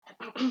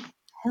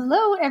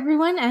Hello,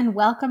 everyone, and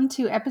welcome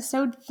to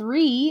episode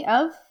 3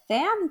 of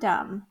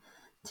Fandom.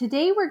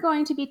 Today, we're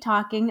going to be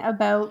talking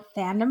about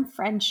fandom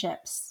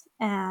friendships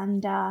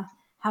and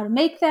how to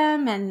make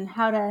them, and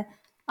how to,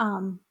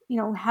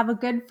 have a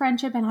good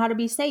friendship, and how to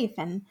be safe,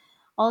 and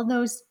all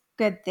those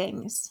good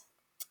things.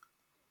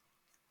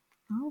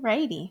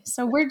 Alrighty,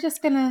 so we're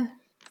just gonna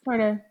sort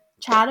of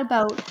chat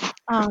about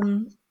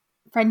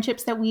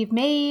friendships that we've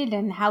made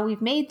and how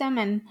we've made them,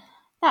 and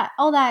that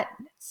all that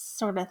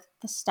sort of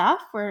the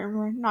stuff.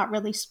 We're not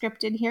really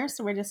scripted here,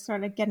 so we're just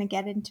sort of gonna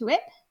get into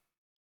it.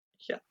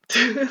 Yeah,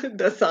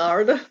 that's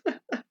hard.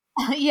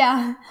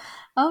 Yeah.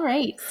 All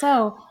right.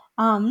 So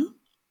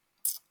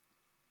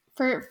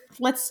for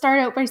let's start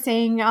out by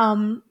saying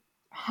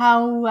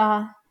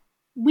how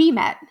we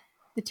met,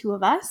 the two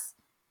of us.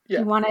 Do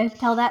Yeah. you want to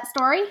tell that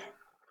story?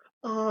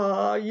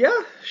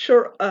 Yeah,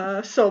 sure.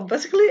 So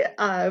basically,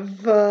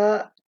 I've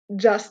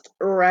just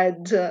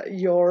read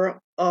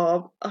your,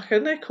 how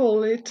can I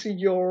call it,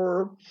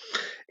 your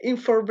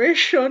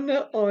information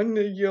on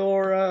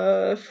your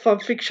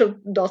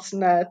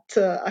fanfiction.net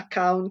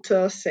account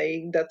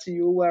saying that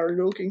you were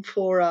looking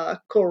for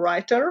a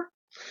co-writer.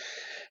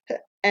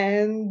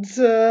 And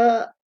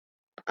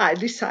I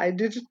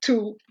decided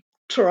to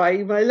try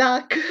my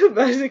luck,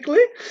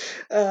 basically,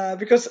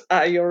 because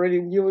I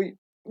already knew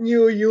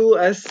you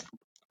as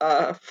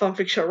a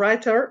fanfiction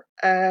writer,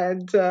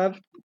 and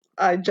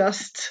I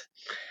just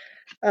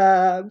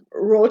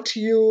wrote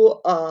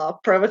you a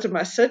private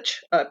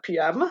message, a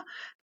PM,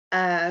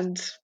 and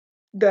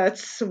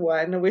that's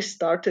when we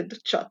started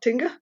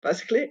chatting,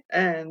 basically,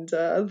 and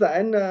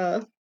then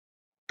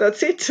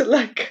that's it.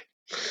 Like,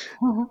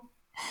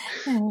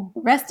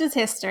 Rest is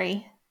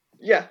history.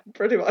 yeah,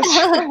 pretty much.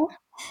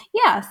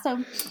 Yeah,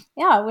 so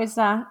yeah, it was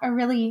a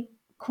really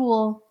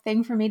cool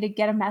thing for me to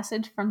get a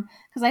message from,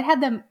 because I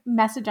had the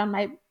message on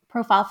my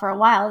profile for a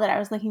while that I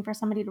was looking for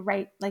somebody to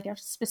write like a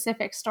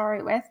specific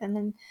story with, and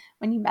then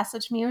when you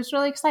messaged me, it was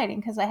really exciting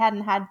because I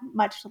hadn't had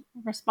much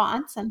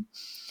response, and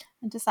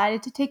I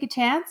decided to take a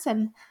chance.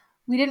 And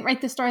we didn't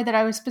write the story that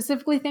I was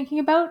specifically thinking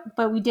about,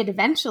 but we did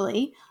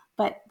eventually.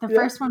 But the Yeah,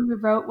 first one we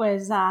wrote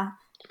was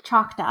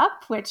Chalked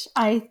Up, which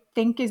I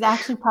think is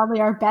actually probably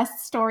our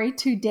best story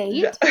to yeah.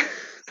 date.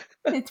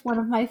 It's one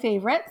of my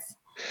favorites.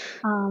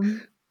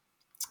 Um,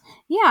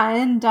 yeah,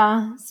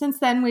 and since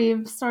then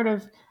we've sort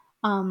of,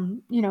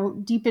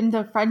 deepened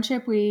the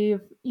friendship. We've,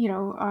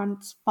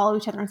 follow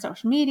each other on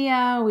social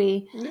media.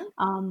 We,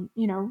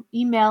 Yeah.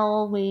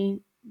 email. We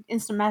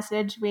instant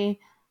message. We,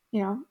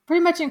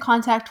 pretty much in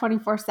contact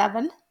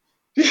 24/7.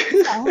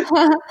 So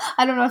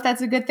I don't know if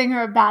that's a good thing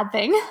or a bad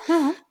thing.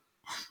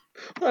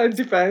 It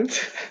depends.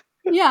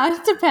 Yeah,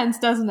 it depends,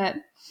 doesn't it?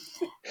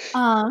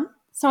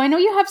 So I know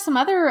you have some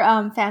other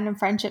fandom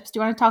friendships. Do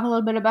you want to talk a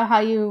little bit about how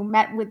you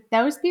met with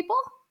those people?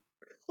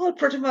 Well,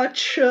 pretty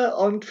much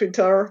on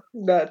Twitter.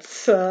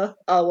 That's how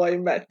I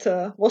met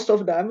most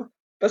of them,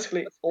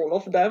 basically all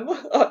of them,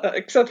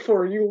 except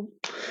for you.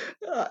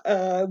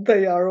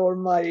 They are all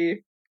my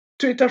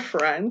Twitter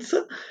friends,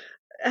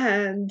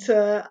 and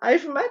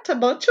I've met a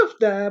bunch of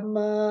them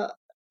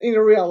in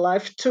real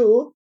life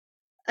too.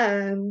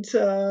 And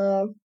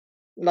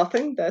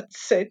nothing.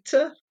 That's it.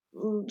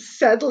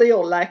 Sadly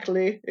or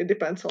luckily, it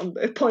depends on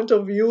the point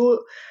of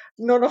view.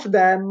 None of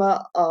them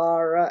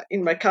are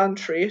in my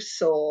country,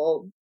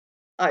 so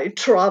I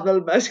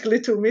travel basically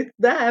to meet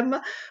them,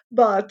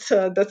 but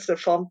that's the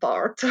fun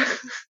part.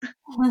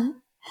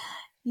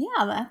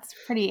 Yeah, that's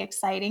pretty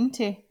exciting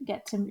to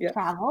get to Yeah.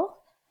 travel.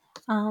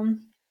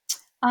 Um,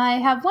 I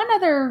have one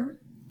other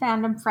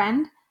fandom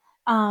friend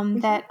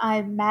Mhm. that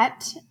I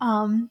met.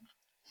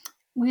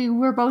 We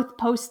were both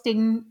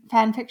posting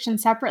fan fiction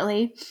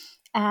separately,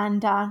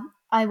 and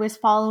I was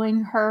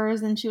following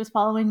hers and she was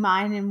following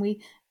mine, and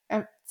we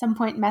at some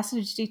point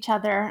messaged each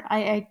other.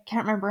 I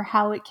can't remember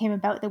how it came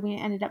about that we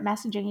ended up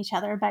messaging each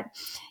other, but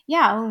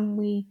yeah,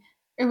 we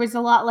it was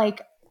a lot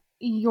like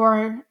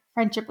your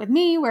friendship with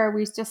me, where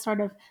we just sort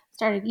of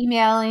started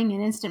emailing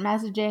and instant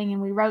messaging,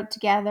 and we wrote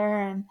together,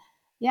 and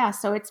yeah,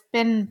 so it's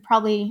been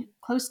probably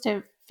close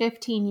to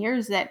 15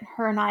 years that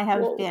her and I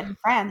have Whoa. been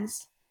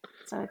friends.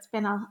 So it's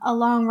been a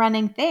long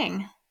running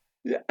thing.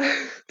 Yeah.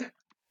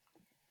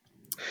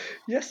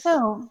 Yes.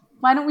 So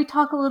why don't we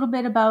talk a little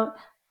bit about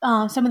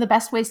some of the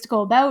best ways to go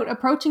about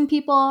approaching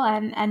people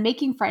and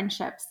making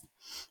friendships?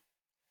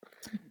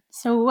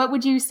 So what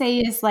would you say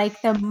is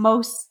like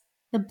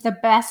the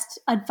best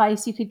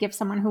advice you could give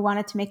someone who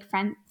wanted to make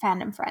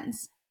fandom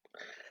friends?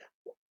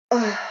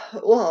 Uh,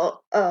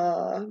 well,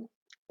 uh,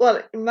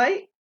 well, in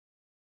my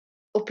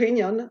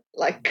opinion,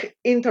 like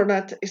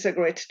internet is a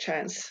great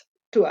chance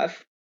to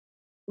have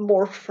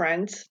more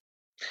friends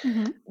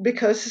Mm-hmm.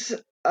 because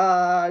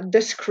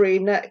the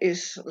screen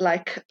is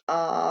like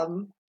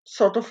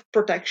sort of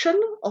protection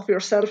of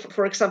yourself.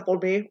 For example,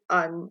 me,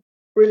 I'm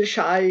really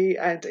shy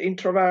and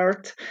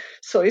introvert,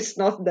 so it's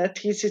not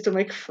that easy to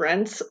make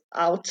friends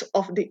out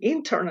of the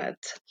internet.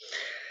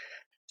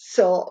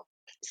 So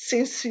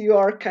since you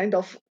are kind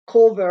of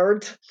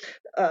covered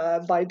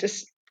by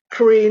this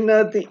screen,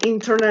 the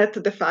internet,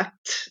 the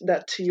fact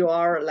that you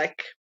are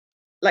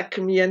like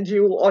me and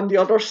you on the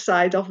other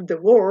side of the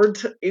world,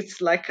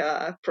 it's like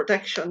a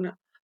protection.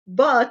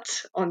 But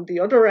on the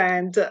other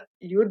hand,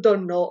 you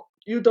don't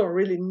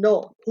really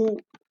know who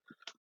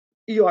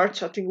you are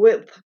chatting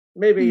with.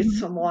 Maybe it's Mhm.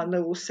 someone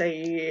who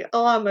say,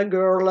 "Oh, I'm a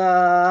girl,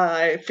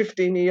 I'm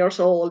 15 years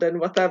old and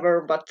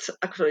whatever," but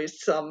actually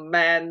it's a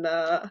man,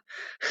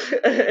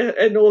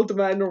 an old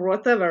man or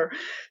whatever.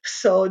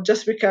 So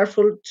just be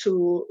careful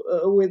to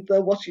with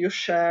what you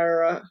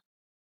share,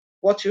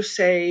 what you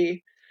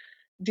say,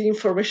 the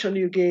information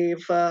you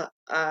give,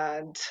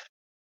 and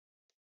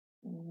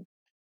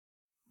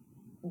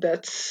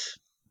that's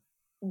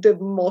the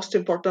most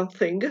important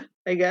thing,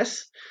 I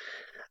guess.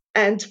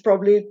 And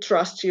probably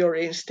trust your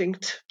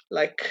instinct.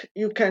 Like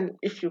you can,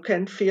 if you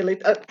can feel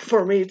it.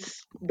 For me,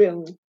 it's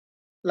been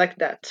like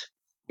that.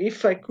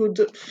 If I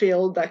could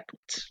feel that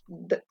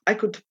I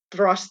could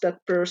trust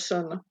that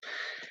person,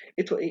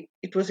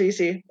 it was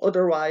easy.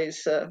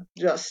 Otherwise,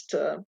 just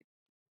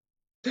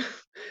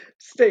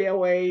stay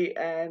away,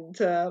 and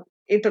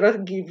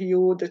internet gives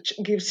you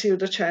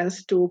the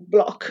chance to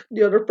block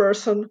the other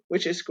person,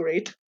 which is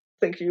great.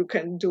 Think you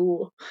can't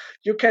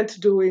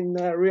do in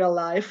real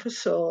life.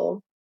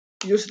 So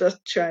use that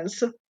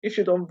chance if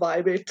you don't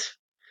vibe it.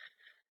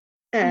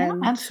 Yeah,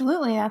 And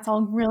absolutely. That's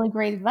all really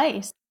great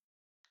advice.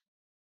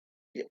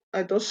 yeah,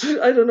 I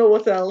don't know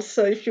what else.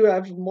 If you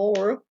have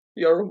more,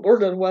 you're more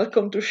than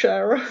welcome to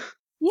share.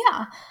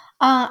 Yeah.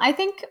 I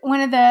think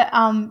one of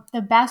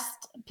the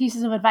best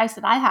pieces of advice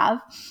that I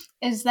have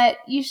is that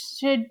you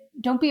should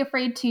don't be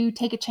afraid to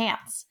take a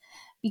chance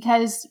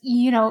because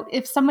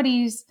if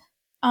somebody's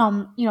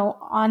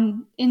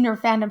on in your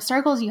fandom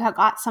circles, you have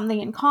got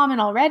something in common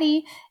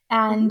already,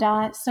 Hmm.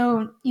 and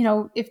so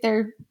if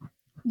they're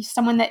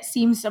someone that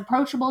seems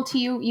approachable to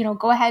you,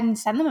 go ahead and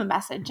send them a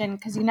message, and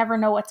because you never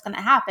know what's going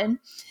to happen.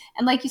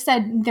 And like you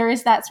said, there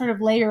is that sort of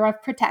layer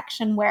of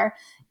protection where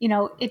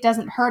it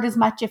doesn't hurt as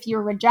much if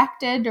you're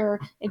rejected or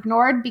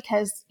ignored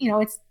because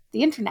it's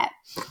the internet,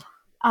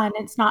 and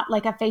it's not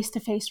like a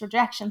face-to-face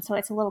rejection, so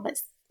it's a little bit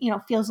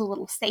feels a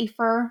little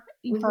safer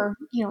Hmm. for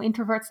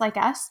introverts like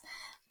us.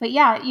 But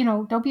yeah,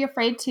 don't be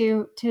afraid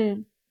to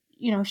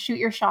shoot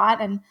your shot,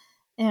 and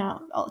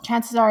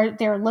chances are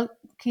they're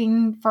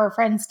looking for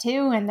friends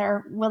too, and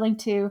they're willing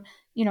to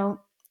you know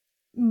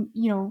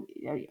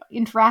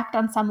interact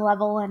on some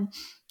level, and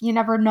you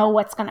never know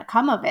what's going to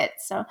come of it.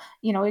 So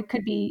it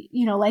could be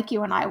like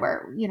you and I,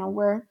 where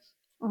we're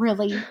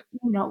really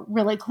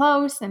really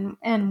close,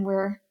 and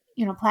we're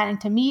planning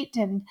to meet,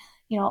 and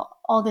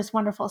all this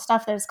wonderful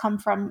stuff that has come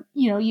from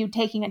you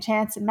taking a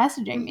chance and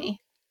messaging Hmm.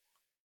 me.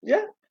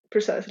 Yeah,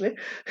 precisely.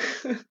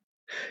 Yeah,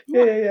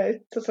 Yeah. yeah, yeah. I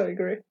totally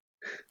agree.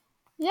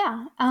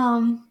 Yeah.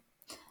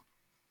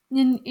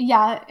 And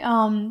yeah,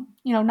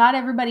 not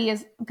everybody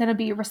is going to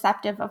be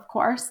receptive, of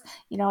course.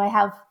 I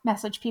have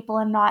messaged people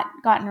and not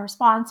gotten a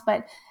response,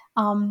 but,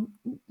 um,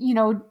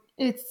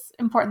 it's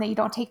important that you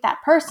don't take that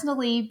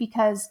personally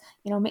because,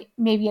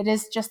 maybe it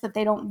is just that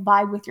they don't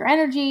vibe with your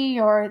energy,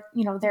 or,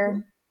 Hmm.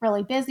 they're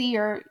really busy,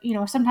 or,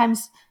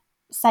 sometimes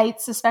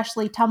sites,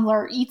 especially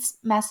Tumblr, eats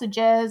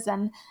messages,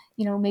 and,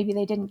 maybe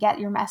they didn't get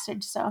your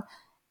message. So,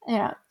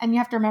 and you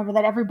have to remember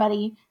that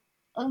everybody,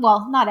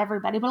 well, not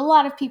everybody, but a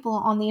lot of people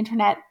on the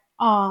internet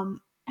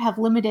have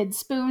limited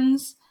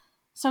spoons,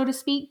 so to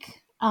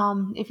speak.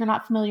 If you're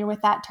not familiar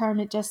with that term,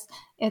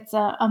 it's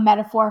a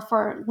metaphor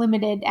for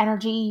limited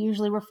energy,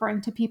 usually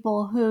referring to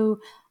people who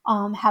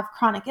have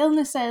chronic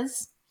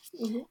illnesses.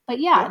 Hmm. But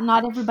yeah, Yeah.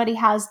 not everybody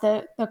has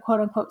the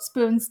quote unquote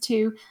spoons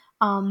to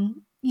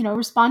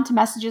respond to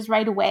messages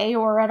right away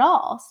or at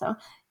all. So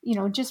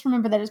just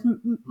remember that it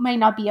might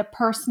not be a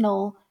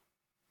personal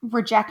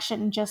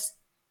rejection, just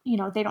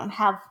they don't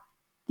have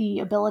the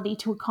ability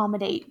to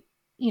accommodate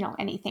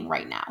anything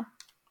right now.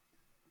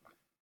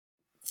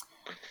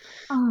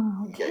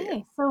 Yeah, yeah.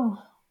 Okay, so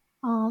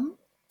um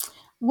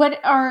what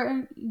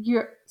are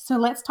your so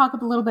let's talk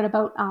a little bit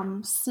about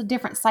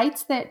different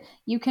sites that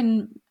you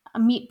can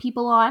meet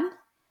people on. Hmm.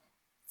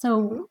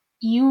 So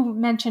you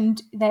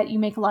mentioned that you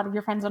make a lot of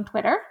your friends on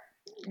Twitter.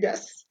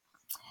 Yes.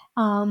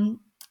 um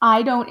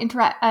I don't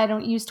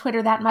use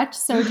Twitter that much,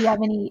 so do you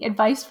have any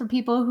advice for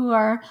people who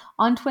are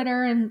on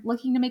Twitter and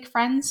looking to make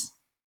friends?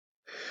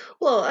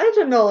 Well, I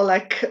don't know.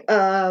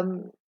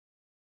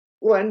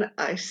 When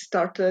I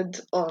started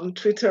on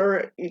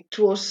Twitter, it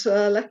was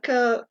like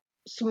a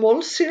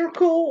small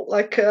circle.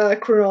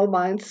 Criminal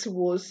Minds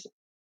was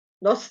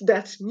not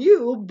that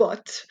new,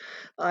 but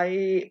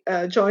I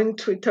joined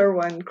Twitter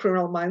when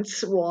Criminal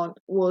Minds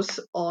was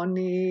on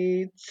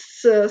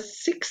its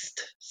sixth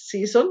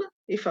season,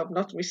 if I'm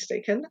not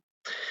mistaken.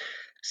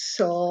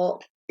 So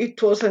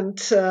it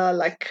wasn't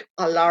like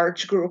a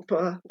large group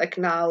like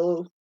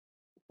now.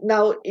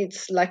 Now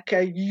it's like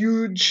a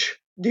huge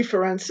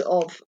difference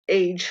of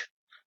age.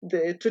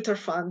 The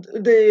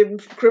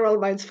Criminal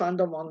Minds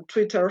fandom on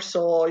Twitter,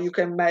 so you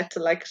can meet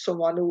like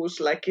someone who's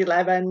like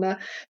 11,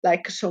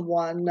 like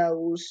someone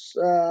who's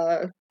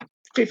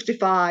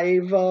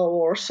 55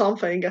 or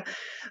something.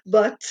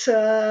 But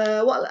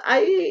well,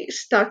 I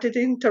started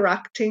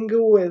interacting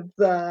with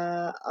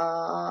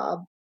a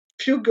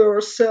few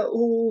girls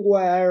who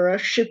were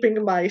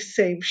shipping my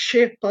same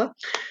ship,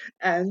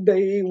 and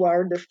they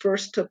were the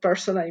first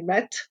person I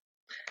met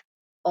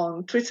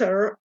on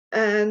Twitter.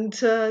 And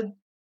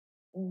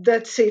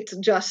that's it.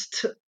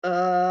 Just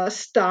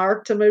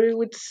start maybe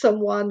with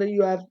someone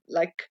you have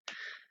like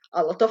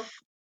a lot of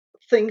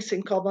things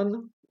in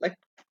common, like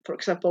for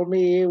example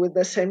me with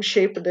the same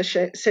shape,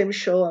 the same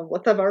show and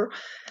whatever.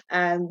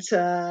 And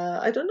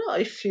I don't know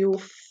if you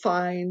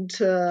find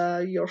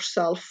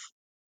yourself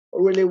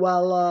really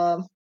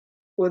well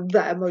with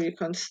them, or you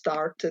can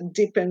start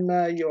deepen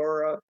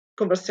your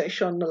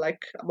conversation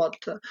like about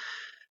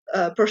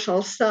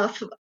personal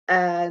stuff.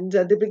 And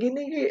at the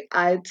beginning,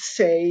 I'd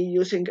say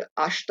using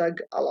hashtag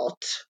a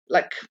lot,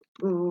 like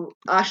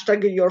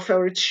hashtag your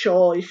favorite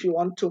show if you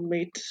want to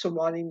meet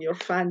someone in your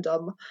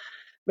fandom.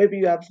 Maybe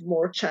you have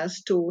more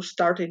chance to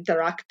start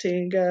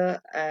interacting,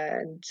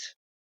 and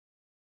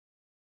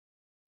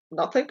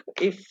nothing.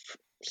 If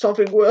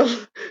something will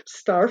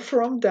start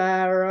from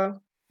there,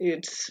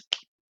 it's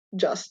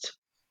just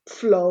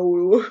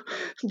flow,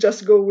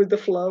 just go with the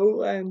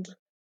flow and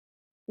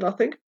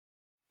nothing.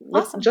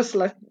 Awesome. Just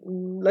let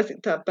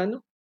it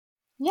happen,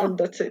 Yeah. and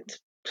that's it.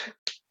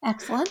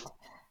 Excellent.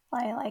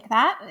 I like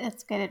that.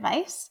 It's good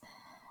advice.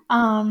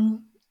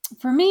 Um,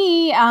 for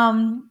me,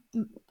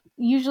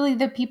 usually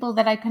the people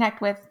that I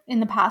connect with in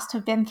the past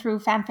have been through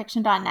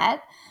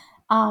fanfiction.net.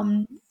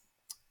 Um,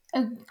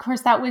 of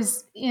course, that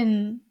was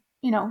in,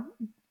 you know,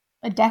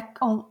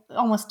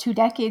 almost 2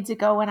 decades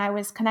ago when I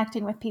was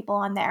connecting with people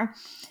on there.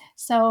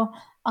 So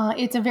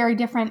it's a very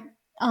different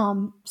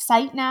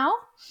site now.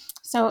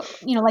 So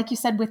like you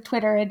said with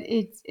Twitter,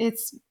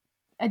 it's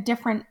a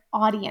different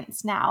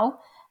audience now.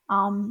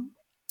 Um,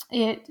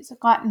 it's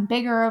gotten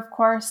bigger, of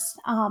course,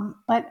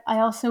 but I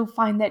also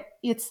find that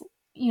it's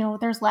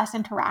there's less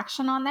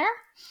interaction on there.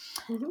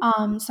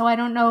 Hmm. So I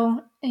don't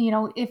know,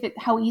 if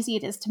how easy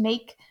it is to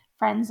make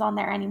friends on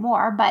there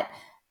anymore. But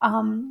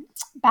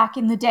back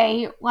in the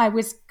day, I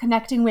was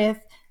connecting with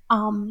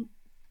um,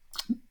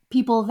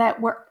 people that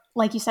were,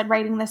 like you said,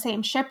 writing the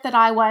same ship that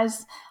I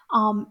was,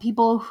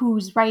 people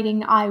whose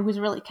writing I was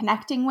really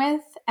connecting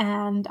with,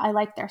 and I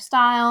liked their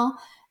style.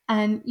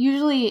 And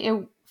usually,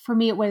 for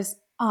me, it was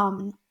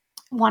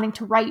wanting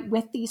to write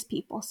with these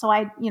people. So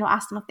I,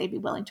 asked them if they'd be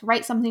willing to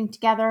write something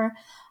together,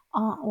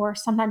 or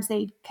sometimes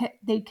they'd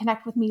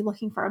connect with me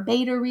looking for a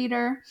beta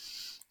reader.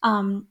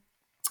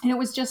 And it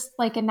was just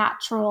like a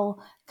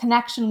natural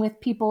connection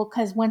with people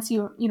because once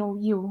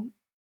you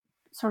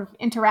sort of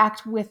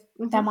interact with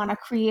Hmm. them on a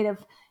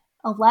creative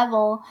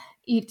level,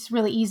 it's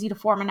really easy to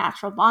form a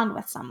natural bond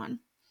with someone.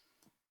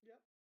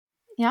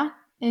 Yeah.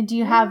 And do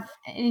you Yeah. have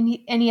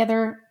any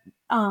other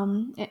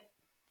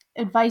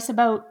advice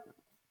about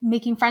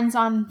making friends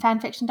on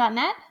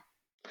fanfiction.net?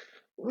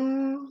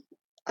 Mm,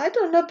 I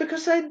don't know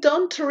because I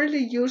don't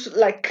really use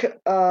like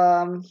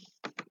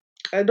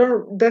I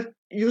don't that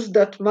use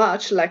that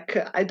much. Like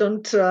I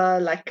don't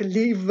like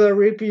leave a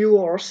review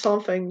or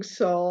something.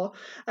 So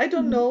I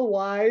don't Mhm. know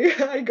why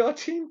I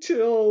got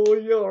into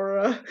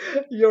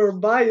your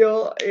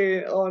bio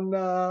on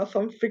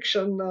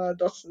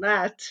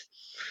fanfiction.net.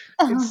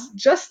 It's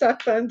just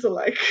happened.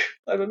 Like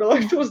I don't know,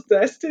 it was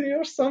destiny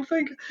or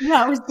something.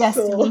 Yeah, it was So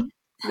destiny.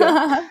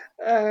 yeah,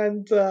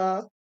 and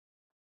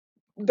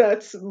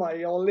that's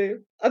my only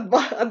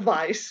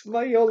advice.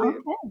 My only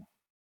Okay.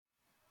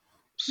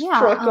 Yeah.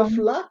 stroke of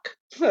luck.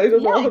 I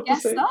don't Yeah, know I how to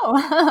guess say. so.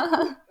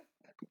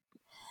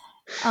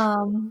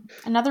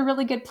 Another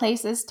really good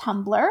place is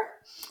Tumblr.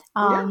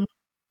 Yeah. Um,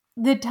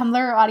 the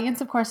Tumblr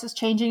audience, of course, is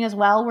changing as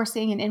well. We're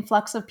seeing an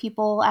influx of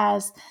people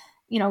as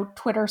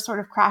Twitter sort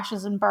of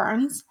crashes and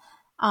burns.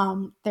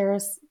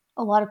 There's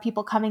a lot of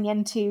people coming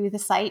into the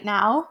site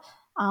now,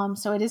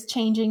 so it is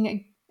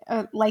changing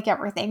like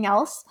everything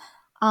else.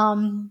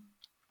 Um,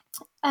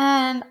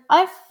 and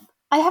I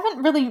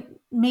haven't really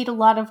made a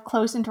lot of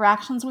close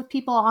interactions with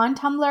people on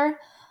Tumblr,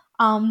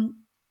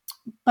 um,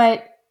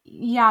 but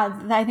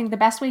yeah, I think the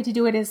best way to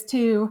do it is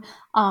to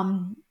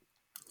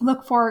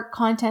look for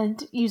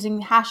content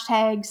using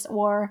hashtags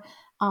or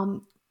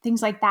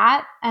things like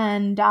that,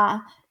 and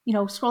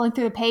scrolling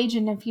through the page,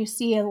 and if you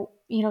see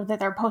that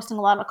they're posting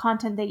a lot of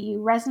content that you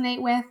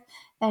resonate with,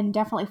 then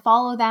definitely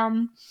follow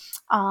them.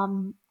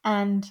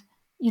 And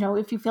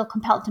if you feel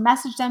compelled to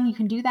message them, you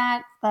can do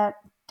that. But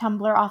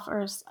Tumblr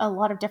offers a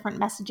lot of different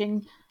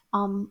messaging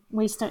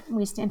ways to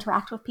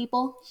interact with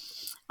people.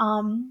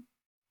 um,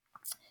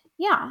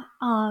 yeah.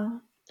 I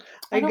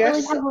I don't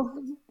really guess have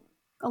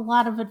a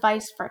lot of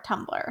advice for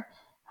Tumblr.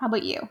 How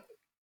about you?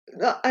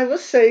 I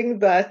was saying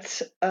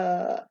that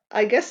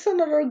I guess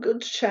another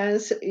good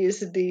chance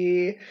is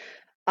the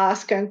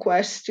ask and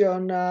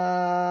question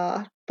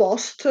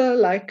post,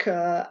 like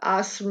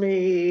ask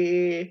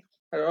me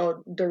I don't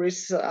know, there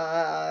is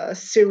a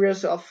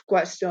series of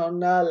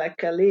questions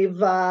like leave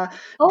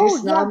Oh,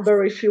 this yes.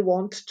 number if you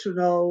want to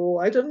know.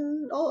 I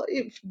don't know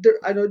if there,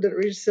 I know there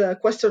is a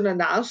question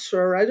and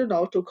answer. I don't know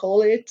how to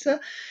call it,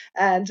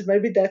 and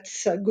maybe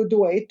that's a good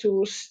way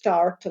to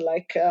start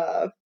like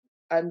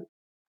an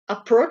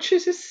approach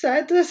is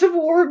said as a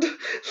word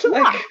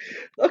Yeah. like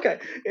okay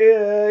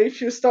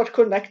if you start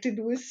connected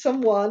with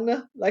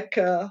someone like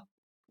I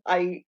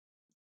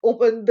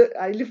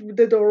I leave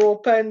the door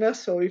open,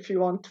 so if you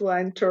want to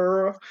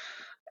enter,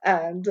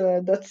 and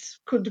that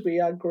could be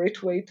a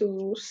great way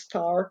to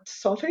start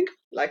something.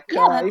 Like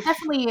Yeah, that's if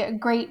definitely a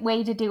great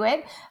way to do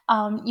it.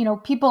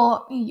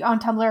 People on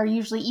Tumblr are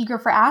usually eager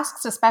for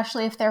asks,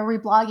 especially if they're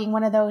reblogging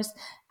one of those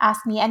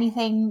ask me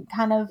anything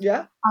kind of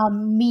yeah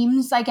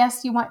memes, I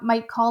guess you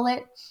might call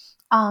it.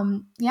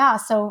 Yeah,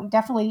 so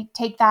definitely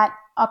take that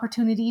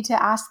opportunity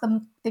to ask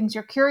them things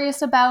you're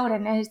curious about,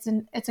 and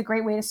it's a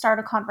great way to start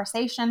a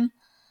conversation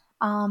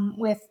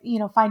with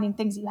finding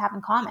things you have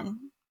in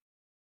common.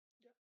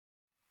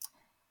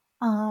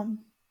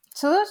 Um,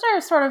 so those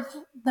are sort of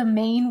the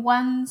main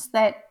ones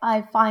that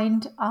I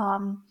find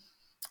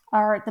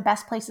are the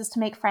best places to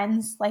make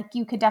friends. Like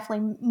you could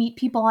definitely meet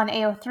people on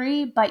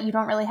AO3, but you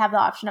don't really have the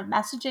option of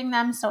messaging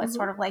them. So it's hmm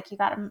sort of like you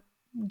got to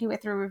do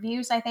it through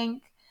reviews, I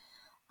think.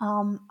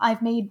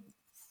 I've made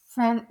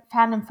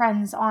fandom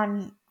friends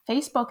on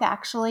Facebook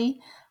actually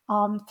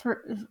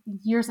through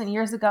years and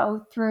years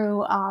ago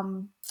through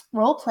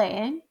role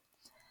playing.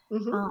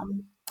 hmm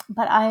Um,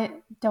 but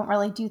I don't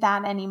really do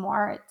that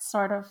anymore. It's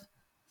sort of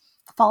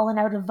fallen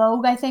out of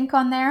vogue, I think,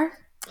 on there.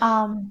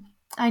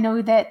 I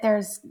know that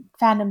there's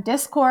fandom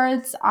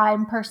discords.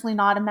 I'm personally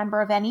not a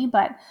member of any,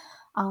 but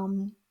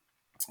um,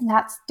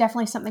 that's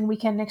definitely something we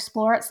can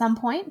explore at some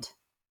point.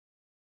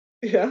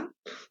 yeah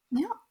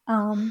Yeah.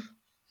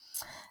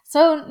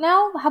 So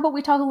now, how about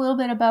we talk a little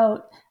bit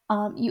about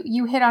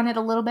you hit on it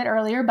a little bit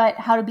earlier, but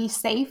how to be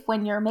safe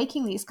when you're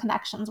making these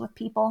connections with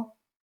people.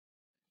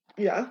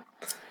 yeah.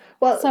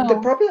 Well, the So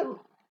problem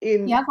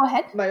in yeah, go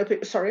ahead. my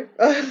opinion. Sorry,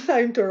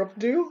 I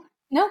interrupt you.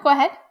 No, go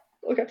ahead.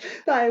 Okay,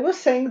 no, I was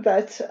saying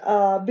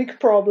that big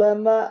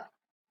problem.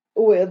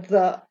 With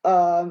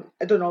I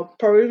don't know,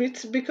 probably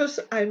it's because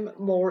I'm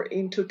more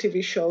into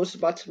TV shows,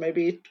 but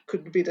maybe it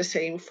could be the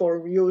same for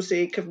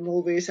music,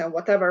 movies, and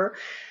whatever.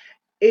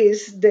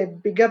 Is the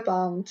big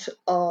amount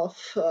of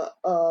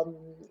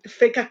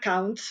fake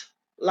accounts?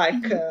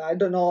 Like Hmm. I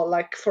don't know,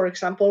 like for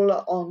example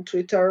on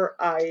Twitter,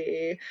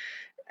 I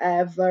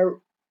have a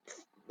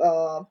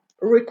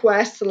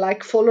request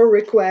like follow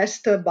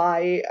request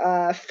by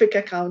a fake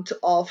account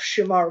of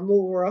Shimar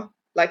Moore,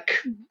 like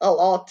a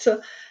lot,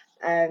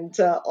 and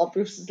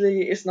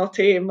obviously it's not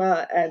him,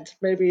 and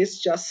maybe it's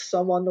just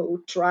someone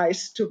who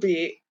tries to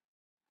be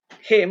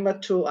him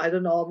to I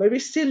don't know maybe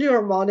steal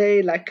your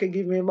money, like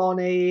give me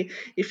money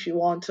if you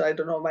want I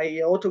don't know my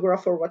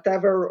autograph or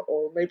whatever,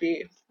 or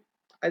maybe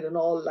I don't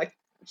know like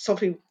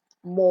something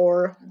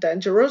more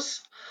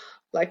dangerous,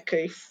 like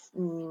if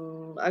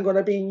I'm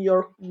gonna be in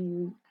your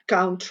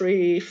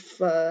country if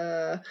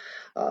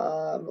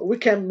we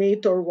can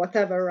meet or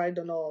whatever. I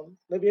don't know.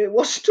 Maybe I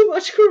watch too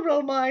much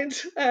Criminal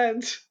Minds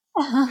and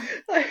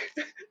I,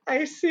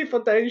 I see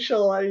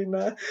potential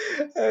in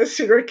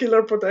serial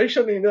killer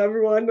potential in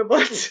everyone,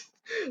 but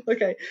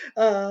okay.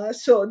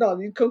 So no,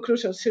 in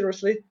conclusion,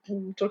 seriously,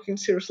 talking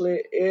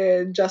seriously,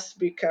 just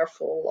be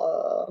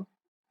careful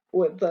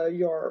with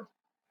your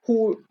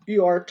who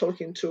you are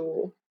talking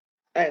to,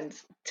 and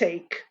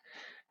take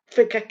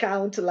fake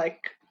account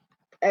like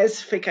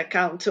as fake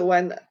account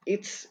when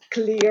it's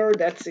clear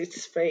that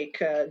it's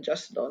fake.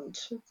 Just don't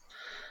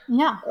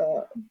Yeah.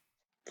 uh,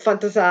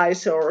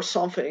 fantasize or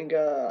something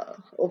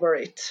over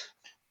it.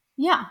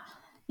 Yeah.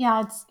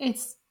 Yeah,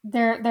 it's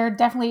there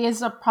definitely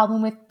is a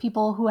problem with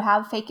people who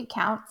have fake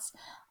accounts.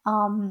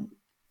 Um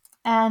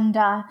and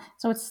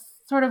so it's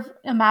sort of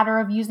a matter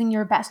of using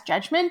your best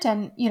judgment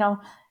and,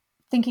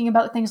 thinking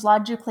about things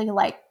logically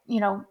like,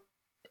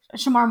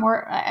 Shamar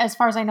Moore, as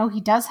far as I know,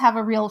 he does have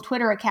a real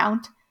Twitter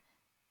account.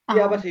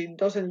 Yeah, but Um he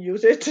doesn't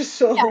use it,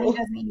 yeah, he so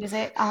doesn't use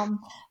it.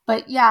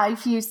 But yeah,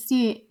 if you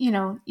see,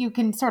 you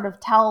can sort of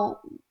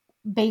tell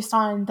based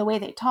on the way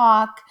they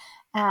talk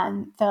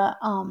and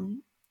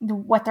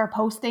what they're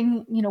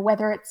posting,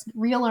 whether it's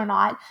real or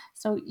not.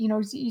 So, you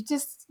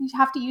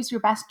have to use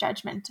your best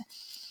judgment.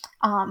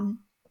 Um,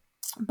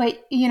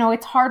 but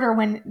it's harder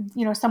when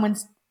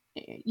someone's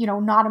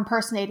not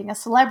impersonating a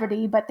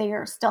celebrity, but they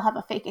are still have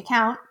a fake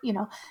account.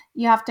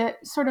 You have to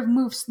sort of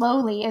move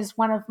slowly. Is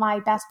one of my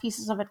best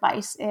pieces of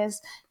advice.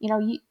 Is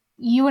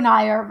you and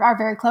I are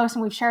very close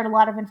and we've shared a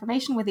lot of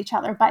information with each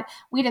other, but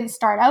we didn't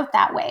start out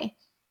that way.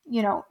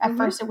 At hmm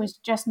first it was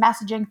just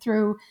messaging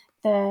through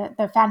the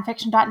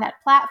fanfiction.net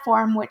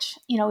platform, which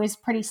is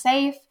pretty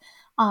safe.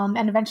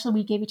 And eventually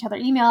we gave each other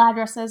email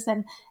addresses,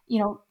 and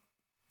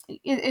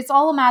it's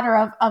all a matter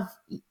of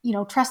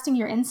trusting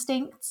your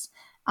instincts,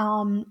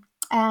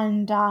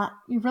 and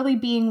really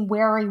being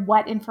wary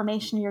what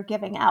information you're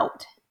giving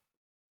out.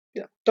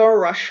 yeah, don't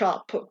rush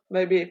up.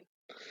 Maybe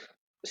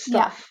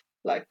Yeah, stuff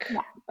like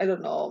yeah, I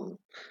don't know.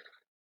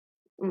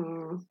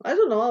 I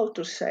don't know how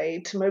to say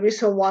it. Maybe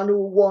someone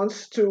who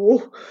wants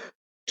to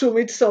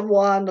meet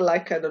someone,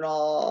 like, I don't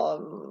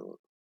know.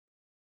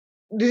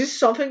 This is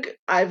something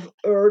I've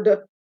heard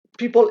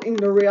people in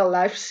the real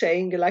life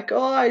saying, like,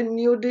 oh, I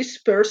knew this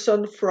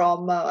person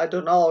from, I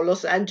don't know,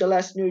 Los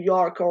Angeles, New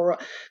York, or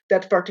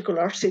that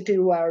particular city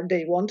where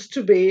they want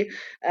to be,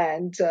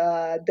 and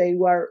they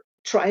were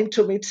trying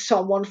to meet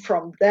someone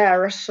from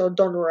there. So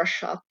don't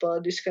rush up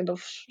this kind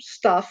of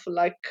stuff.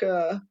 Like,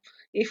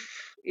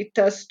 if it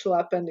has to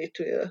happen, it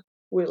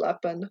will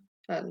happen.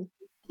 And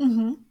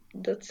Hmm.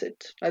 that's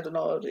it. I don't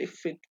know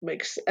if it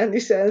makes any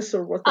sense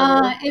or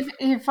whatever.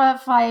 If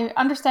I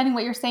understanding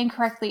what you're saying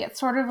correctly, it's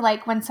sort of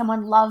like when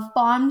someone love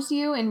bombs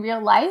you in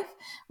real life,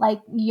 like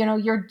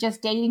you're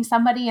just dating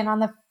somebody, and on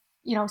the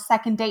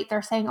second date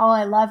they're saying, "Oh,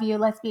 I love you,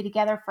 let's be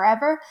together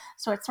forever."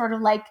 So it's sort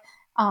of like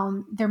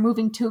they're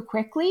moving too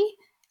quickly,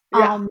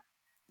 Yeah, um,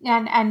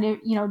 and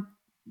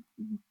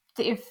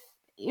if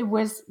it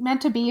was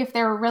meant to be, if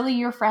they're really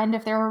your friend,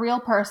 if they're a real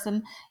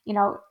person,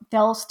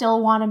 they'll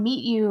still want to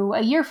meet you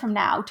a year from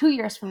now, 2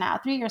 years from now,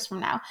 3 years from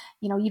now.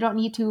 You don't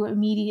need to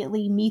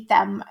immediately meet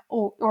them,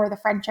 or the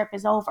friendship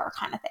is over,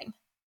 kind of thing.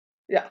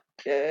 yeah,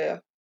 yeah, yeah, yeah.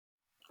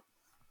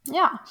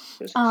 Yeah.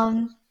 Precisely.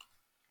 Um,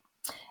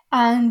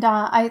 and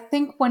I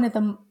think one of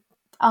the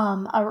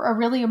a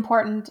really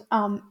important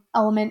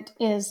element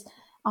is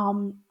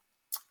um,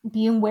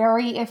 being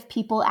wary if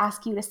people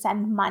ask you to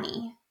send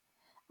money.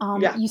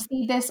 Yeah, You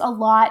see this a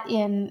lot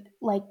in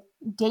like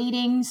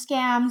dating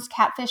scams,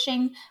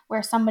 catfishing,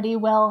 where somebody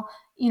will,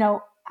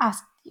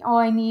 ask, "Oh,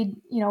 I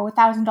need,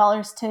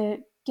 $1,000 to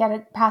get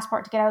a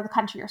passport to get out of the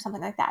country," or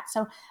something like that.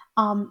 So,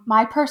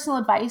 my personal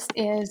advice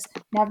is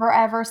never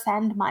ever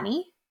send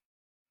money.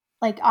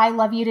 Like, I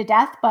love you to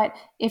death, but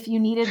if you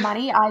needed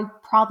money, I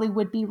probably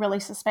would be really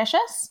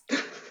suspicious.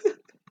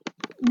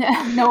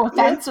 No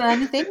yeah, offense or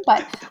anything,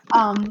 but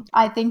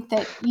I think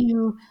that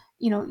you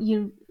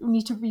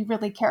need to be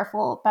really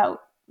careful about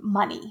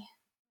money.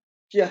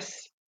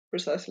 yes,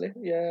 precisely.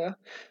 Yeah,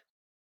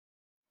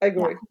 I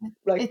Yeah, agree.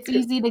 Like, it's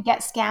easy to get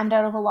scammed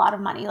out of a lot of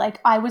money. Like,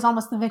 I was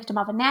almost the victim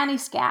of a nanny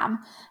scam,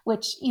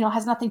 which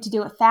has nothing to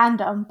do with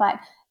fandom, but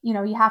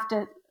you have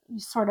to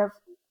sort of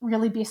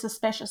really be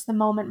suspicious the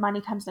moment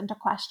money comes into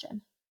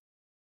question.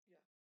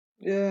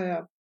 yeah,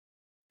 yeah,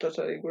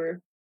 totally agree.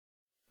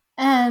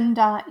 And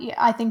yeah,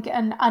 I think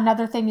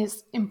another thing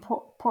is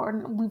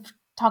important. We've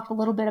talked a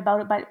little bit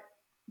about it, but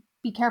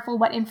be careful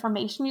what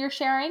information you're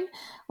sharing.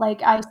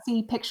 Like, I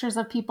see pictures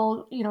of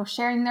people,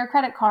 sharing their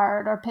credit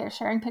card, or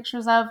sharing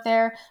pictures of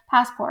their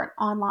passport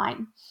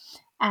online,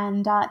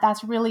 and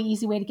that's a really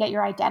easy way to get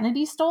your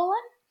identity stolen.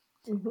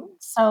 Hmm.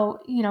 So,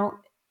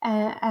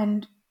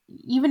 and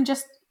even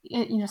just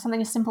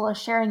something as simple as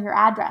sharing your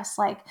address.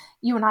 Like,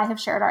 you and I have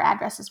shared our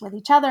addresses with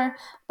each other,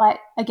 but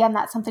again,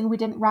 that's something we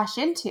didn't rush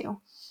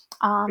into.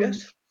 Um,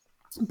 Yes,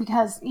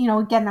 because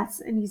again,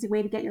 that's an easy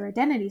way to get your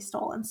identity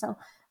stolen. So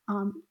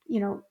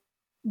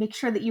make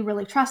sure that you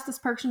really trust this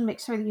person, make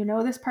sure that you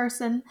know this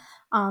person.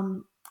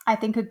 I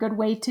think a good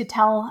way to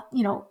tell,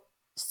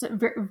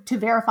 to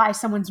verify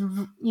someone's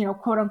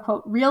quote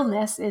unquote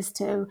realness is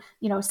to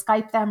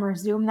Skype them or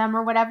Zoom them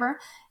or whatever,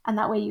 and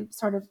that way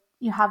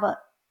you have a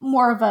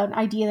more of an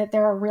idea that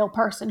they're a real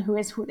person who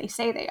is who they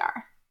say they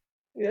are.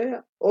 yeah,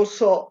 yeah.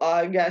 Also,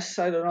 I guess,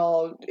 I don't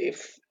know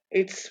if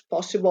it's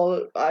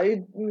possible.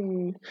 I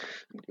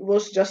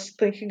was just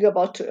thinking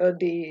about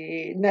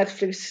the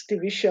Netflix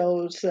TV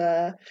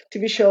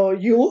show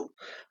You,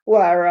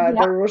 where Yeah,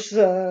 there was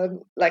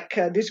like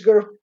this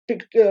girl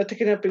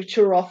taking a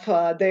picture of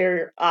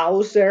their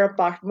house, their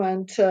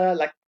apartment,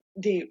 like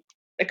the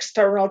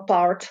external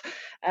part,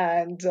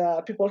 and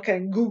people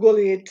can Google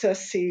it,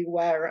 see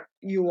where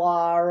you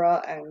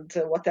are, and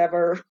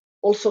whatever.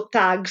 Also,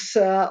 tags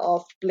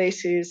of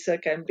places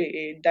can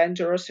be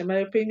dangerous, in my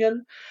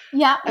opinion.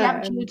 yeah, yeah.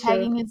 And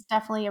Geotagging is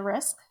definitely a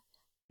risk.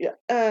 yeah,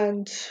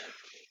 and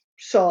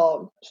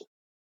so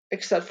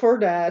except for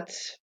that,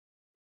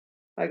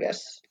 I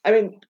guess. I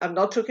mean, I'm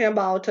not talking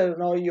about, I don't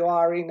know, you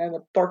are in an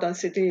important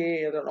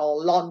city, I don't know,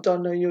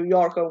 London or New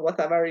York or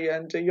whatever,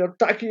 and you're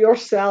tagging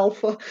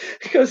yourself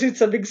because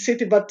it's a big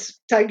city, but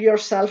tag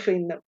yourself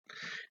in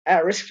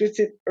a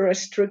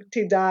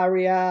restricted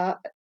area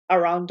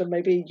around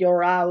maybe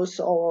your house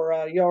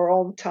or your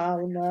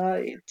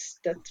hometown. It's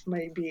that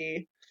may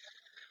be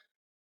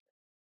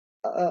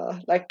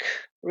like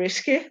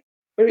risky.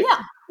 Maybe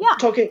Yeah, yeah.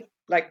 talking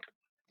like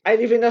I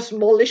live in a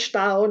smallish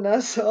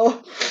town,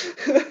 so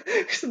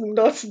it's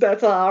not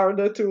that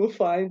hard to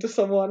find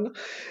someone,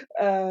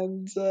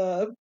 and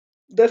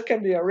that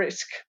can be a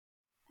risk.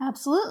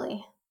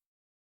 Absolutely.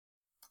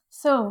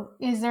 So,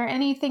 is there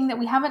anything that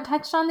we haven't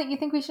touched on that you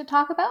think we should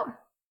talk about?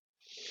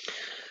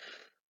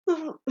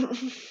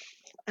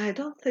 I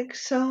don't think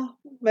so.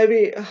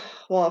 Maybe,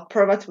 well,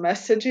 private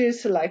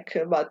messages, like,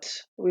 but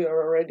we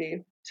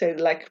already said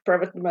like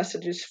private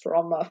messages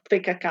from a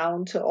fake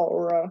account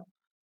or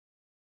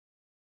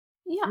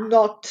Yeah.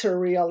 not a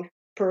real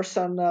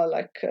person,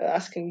 like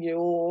asking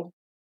you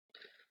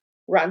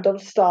random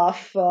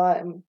stuff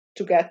and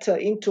to get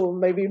into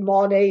maybe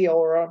money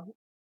or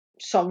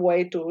some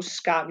way to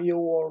scam you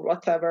or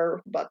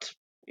whatever, but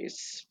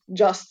it's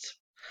just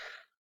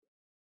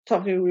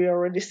something we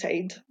already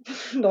said.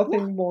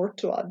 Yeah, Nothing more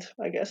to add,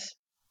 I guess.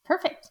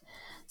 perfect.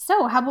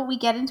 So, how about we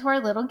get into our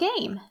little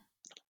game?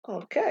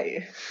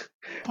 Okay,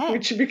 Okay.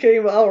 which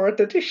became our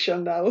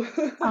tradition now.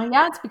 Oh,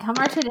 yeah, it's become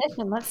our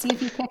tradition. Let's see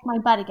if you kick my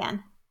butt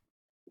again.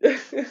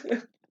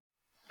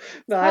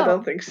 No, I So,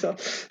 don't think so.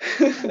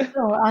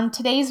 on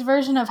today's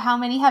version of How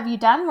Many Have You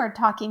Done, we're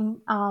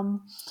talking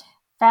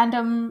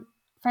fandom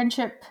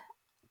friendship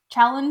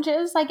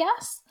challenges, I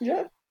guess.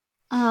 Yeah,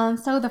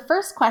 So, the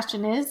first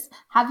question is,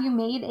 have you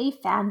made a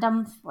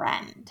fandom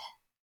friend?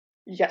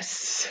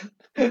 yes,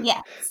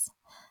 Yes.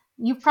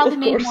 You've probably of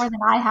made more course. than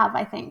I have,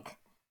 I think.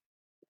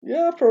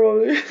 Yeah,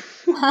 probably.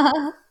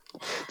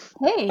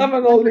 Hey, I'm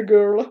an only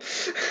girl.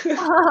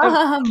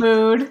 I'm,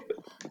 mood.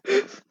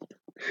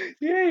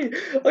 yay.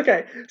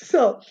 Okay,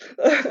 so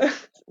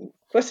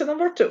question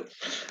number two.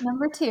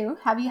 Number two,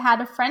 have you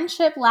had a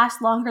friendship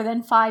last longer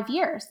than 5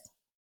 years?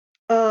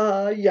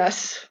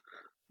 Yes,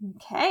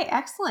 Okay,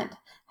 excellent.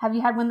 Have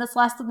you had one that's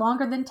lasted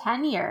longer than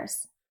 10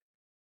 years?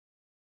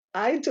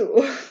 I do.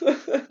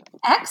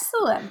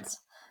 Excellent.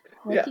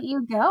 Look Yeah. at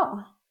you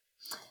go.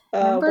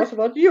 Number, What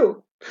about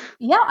you?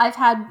 yeah, I've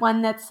had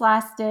one that's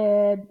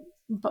lasted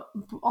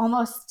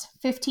almost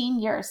 15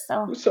 years,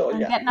 so So I'm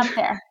yeah, getting up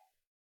there.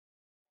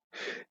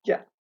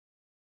 yeah.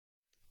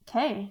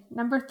 Okay,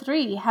 number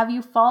three, have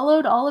you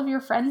followed all of your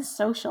friends'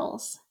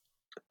 socials?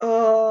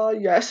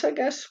 Yes, I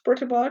guess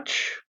pretty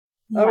much.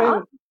 I Yeah.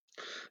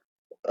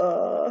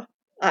 mean,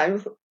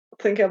 I'm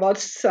thinking about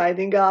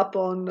signing up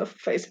on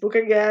Facebook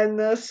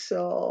again,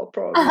 so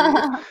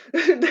probably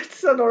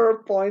that's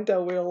another point I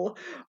will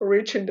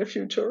reach in the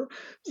future.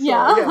 So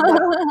Yeah. yeah,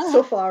 but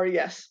so far,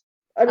 yes.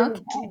 I mean,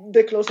 Okay,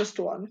 the closest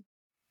one.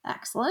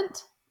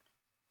 excellent.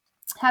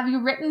 Have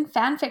you written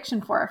fan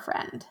fiction for a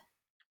friend?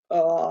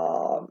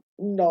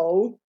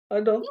 No, I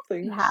don't Yes,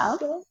 you think have.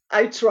 so.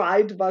 I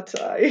tried, but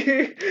I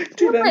You've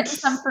didn't. written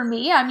some for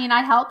me. I mean,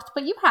 I helped,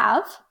 but you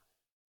have.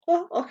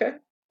 Oh, okay.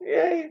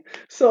 Yay.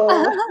 So,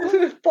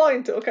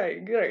 point. Okay,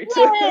 great.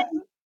 Yay!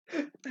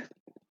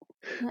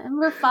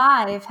 Number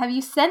five, have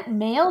you sent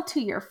mail to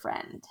your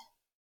friend?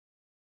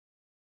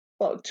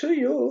 Well, to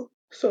you.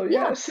 So,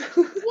 Yeah. yes.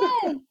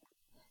 Yay!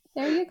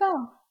 There you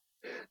go.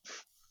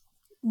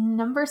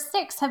 Number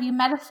six, have you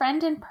met a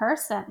friend in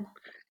person?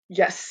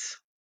 Yes.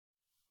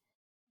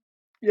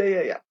 Yeah,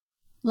 yeah, yeah.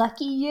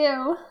 Lucky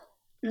you.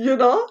 You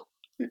know?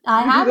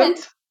 I You haven't.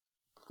 didn't?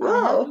 I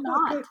have Oh, okay.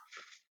 not.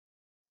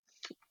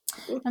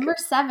 Okay. Number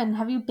seven,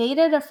 have you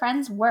baited a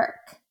friend's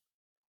work?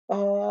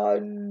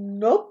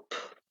 Nope.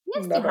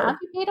 Yes, you have. Never.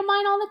 You bait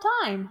mine all the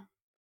time.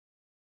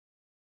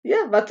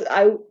 Yeah, but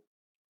I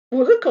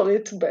wouldn't call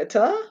it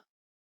better.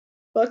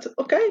 But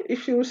okay,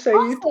 if you say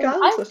it I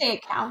counts. say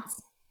it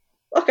counts.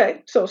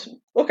 Okay, so,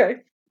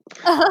 okay.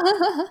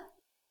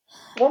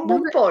 One more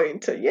Number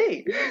point.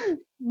 Yay.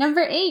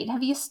 Number eight,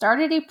 have you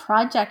started a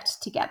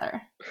project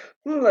together?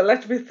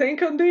 Let me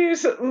think on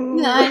this.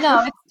 I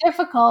know, it's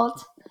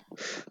difficult.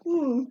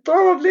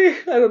 Probably.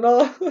 I don't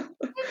know.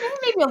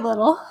 Maybe a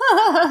little.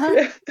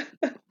 Yeah.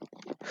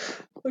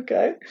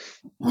 Okay.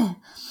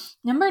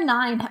 Number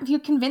nine, have you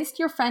convinced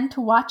your friend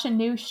to watch a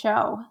new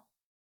show?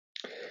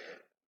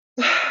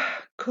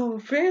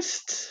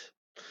 Convinced?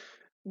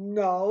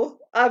 No.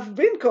 I've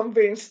been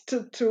convinced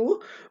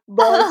to,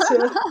 but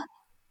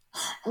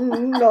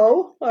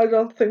no, I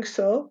don't think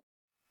so.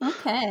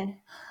 Okay.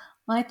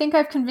 Well, I think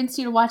I've convinced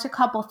you to watch a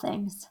couple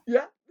things.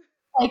 Yeah.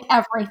 Like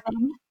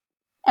everything.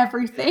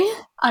 Everything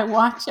I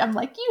watch, I'm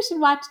like, you should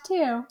watch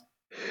too.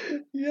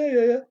 Yeah,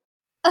 yeah,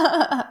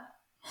 yeah.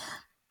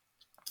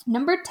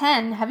 Number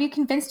 10, have you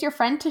convinced your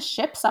friend to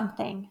ship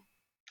something?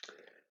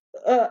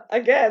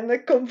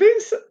 Again,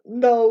 convinced?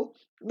 No,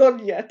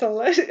 not yet,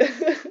 unless.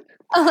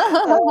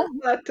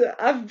 But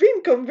I've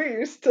been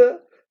convinced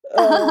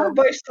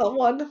by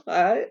someone.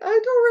 I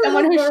don't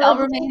Someone who remember shall at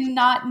the remain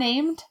not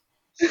named?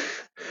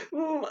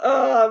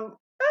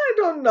 I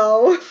don't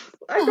know.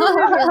 I don't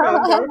really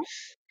remember.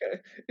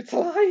 It's a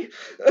lie.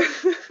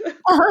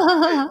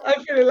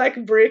 I feel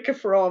like break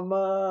from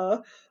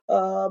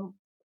um,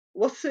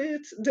 what's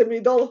it? The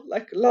middle,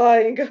 like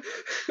lying.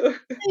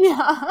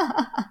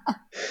 Yeah.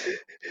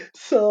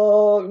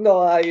 So no,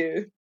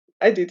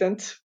 I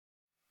didn't.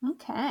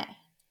 Okay.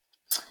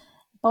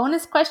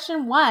 Bonus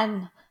question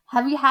one.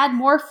 Have you had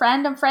more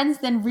fandom friends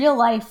than real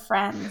life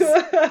friends?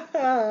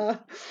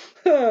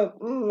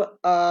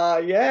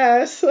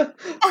 Yes.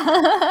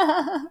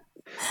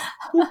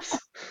 Oops.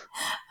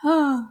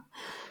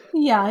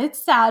 Yeah, it's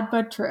sad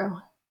but true.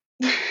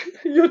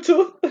 You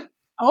too.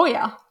 Oh,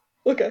 yeah.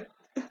 Okay.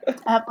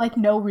 I have like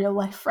no real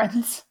life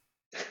friends.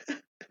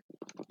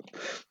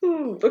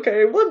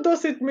 Okay. What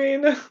does it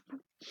mean? Who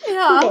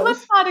Yeah, let's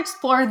knows? not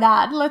explore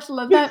that. Let's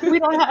let that we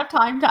don't have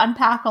time to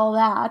unpack all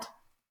that.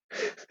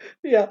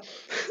 Yeah.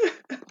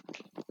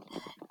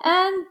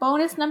 And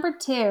bonus number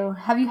two.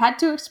 Have you had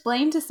to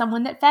explain to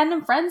someone that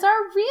fandom friends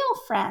are real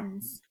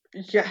friends?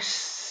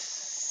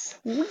 Yes.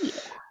 Oh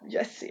yeah.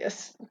 Yes,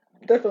 yes.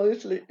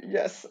 Definitely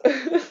yes.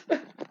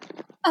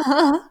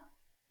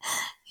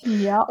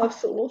 Yep.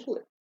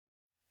 Absolutely.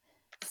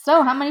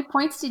 So, how many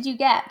points did you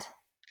get?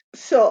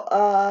 So,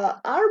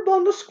 are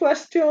bonus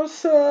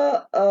questions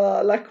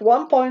like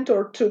 1 point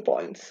or 2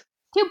 points?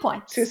 2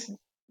 points. Since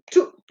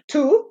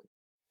two?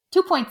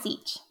 2 points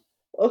each.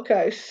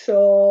 Okay,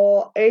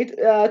 so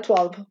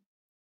 12.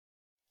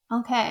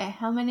 Okay,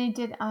 how many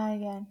did I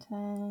get?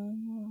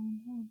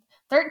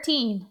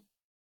 13.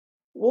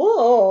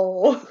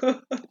 Whoa!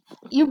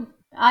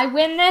 I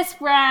win this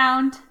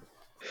round.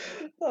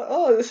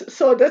 Oh,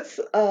 so that's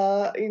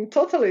in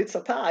total it's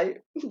a tie,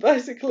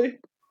 basically.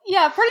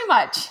 Yeah, pretty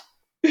much.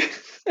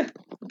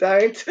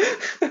 Damn it.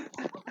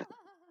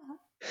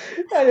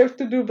 I have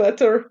to do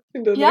better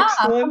in the Yeah, next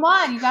come one.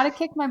 on, you got to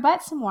kick my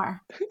butt some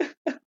more.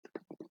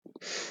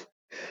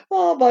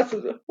 Oh, but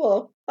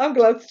well, I'm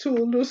glad to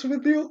lose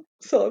with you,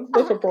 so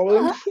not a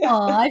problem.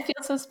 Oh, I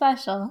feel so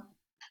special.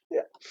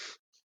 Yeah.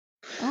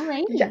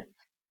 Yeah. Alrighty.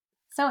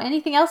 So,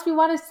 anything else we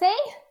want to say?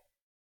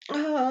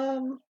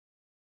 Um,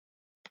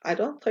 I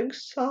don't think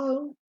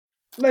so.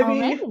 Maybe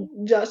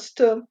Alrighty. just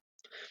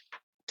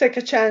take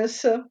a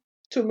chance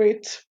to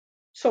meet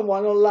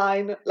someone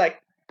online,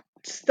 like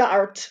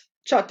start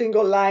chatting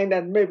online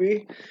and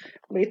maybe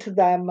meet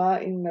them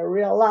in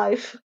real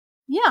life.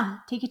 Yeah,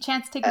 take a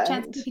chance, take a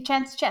chance, And take a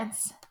chance,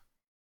 chance.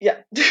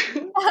 yeah,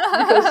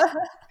 because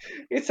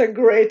it's a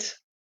great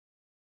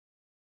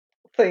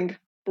thing,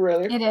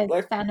 really. It is.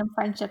 Like, Fandom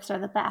friendships are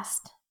the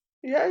best.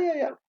 yeah, yeah,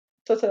 yeah.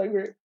 Totally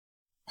agree.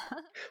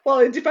 Well,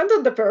 it depends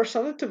on the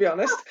person, to be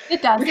honest,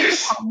 It does. It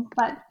because, depends,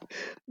 but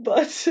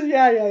but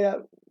yeah, yeah, yeah.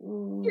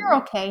 you're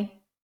okay.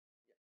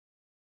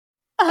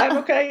 I'm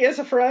okay as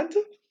a friend.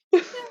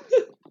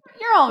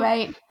 You're all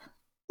right.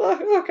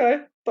 Okay,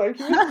 thank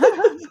you.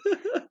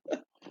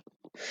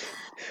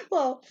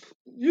 Well,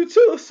 you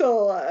too.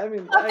 So I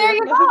mean, Oh, I there have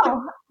you nothing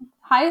go.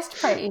 Highest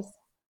praise.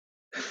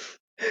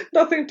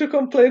 nothing to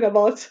complain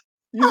about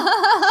you.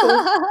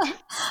 So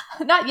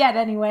Not yet,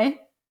 anyway.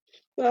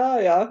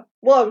 yeah.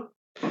 Well,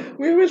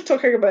 we will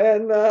talk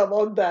again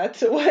about that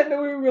when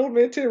we will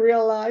meet in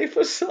real life.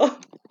 So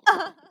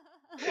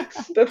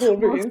that will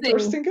be We'll see.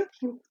 interesting.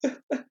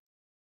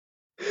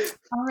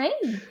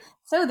 Alrighty.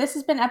 So this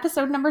has been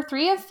episode number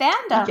 3 of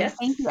Fandom.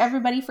 Thank you Yes.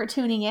 everybody for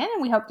tuning in,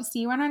 and we hope to see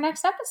you on our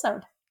next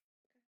episode.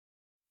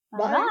 Bye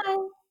Bye.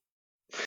 bye.